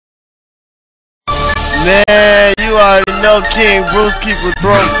Man, you already know King Bruce keep a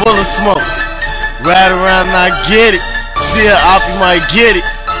throat full of smoke. Ride around and I get it. See a op, you might get it.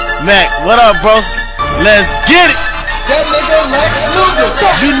 Mac, what up, broski? Let's get it. That nigga Lex Luger.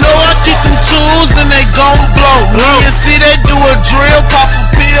 You know I keep them tools and they gon' blow. Me and see they do a drill, pop a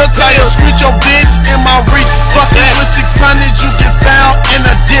pill, tie your street, your bitch in my reach. Fucking with 600, you get found in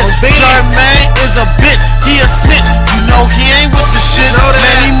a ditch. Jermaine is a bitch, he a snitch. You know he ain't with the shit.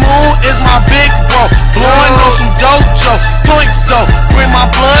 Manny Moon is my big bro. Blowing on some dojo, points though. Bring my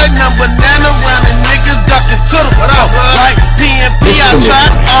blood, number 9 around and niggas ducking to the floor. Like PNP, I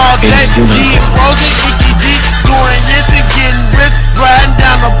tried all day. He frozen, EKD, doing hits and getting rich. Riding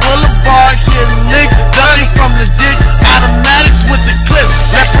down the boulevard, hitting licks, ducking from the dick. Automatics with the clip.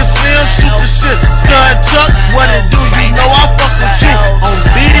 Represent, shoot the shit. Stud Chuck, what it do? You know I fuck with you on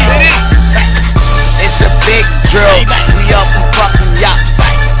BD. It's a big drill. We up in fucking yachts.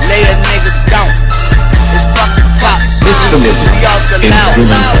 Lay a nigga down. It's fucking pop. We off the loud.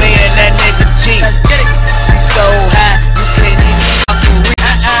 Me and that nigga cheap. So high, you can't even fucking reach.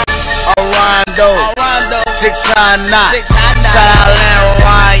 Rondo, 699. Silent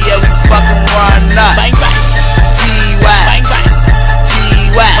Ryan, yeah, we fucking run up. T.Y.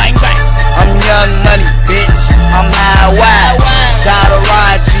 I'm young money, bitch. I'm high wide. Gotta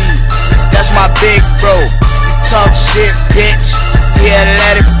ride G. That's my big bro. You talk shit, bitch. Yeah,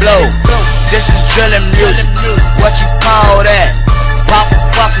 let it blow. This is drilling music. What you call that? Pop a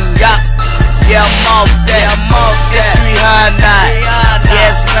fucking yacht. Yeah, I'm off that. It's 309.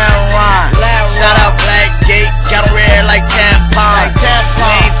 Yes, Larry Ryan. Shout out Blackgate. Got a red like tampon. We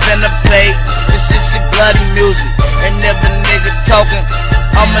ain't finna play. This is the bloody music. And if a nigga talking,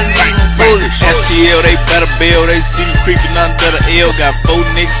 I'ma leave him foolish. STL, they better bail. They see me creeping under the L. Got 4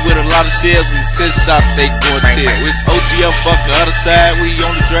 niggas with a lot of shells and 6 shots they going tail. It's OGF, fuck the other side. We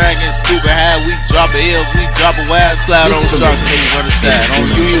on the dragon, stupid high. We drop a L, we drop a wide slide on the sharks. They run the side. On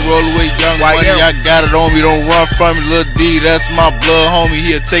you, you roll away, young money. I got it on me, don't run from me, Lil D. That's my blood homie.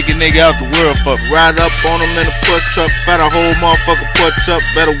 He'll take a nigga out the world. Fuck, ride up on him in a push truck. Fight a whole motherfucker push up.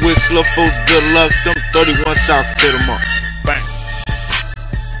 Better wish little folks good luck. Them 31 shots hit him up.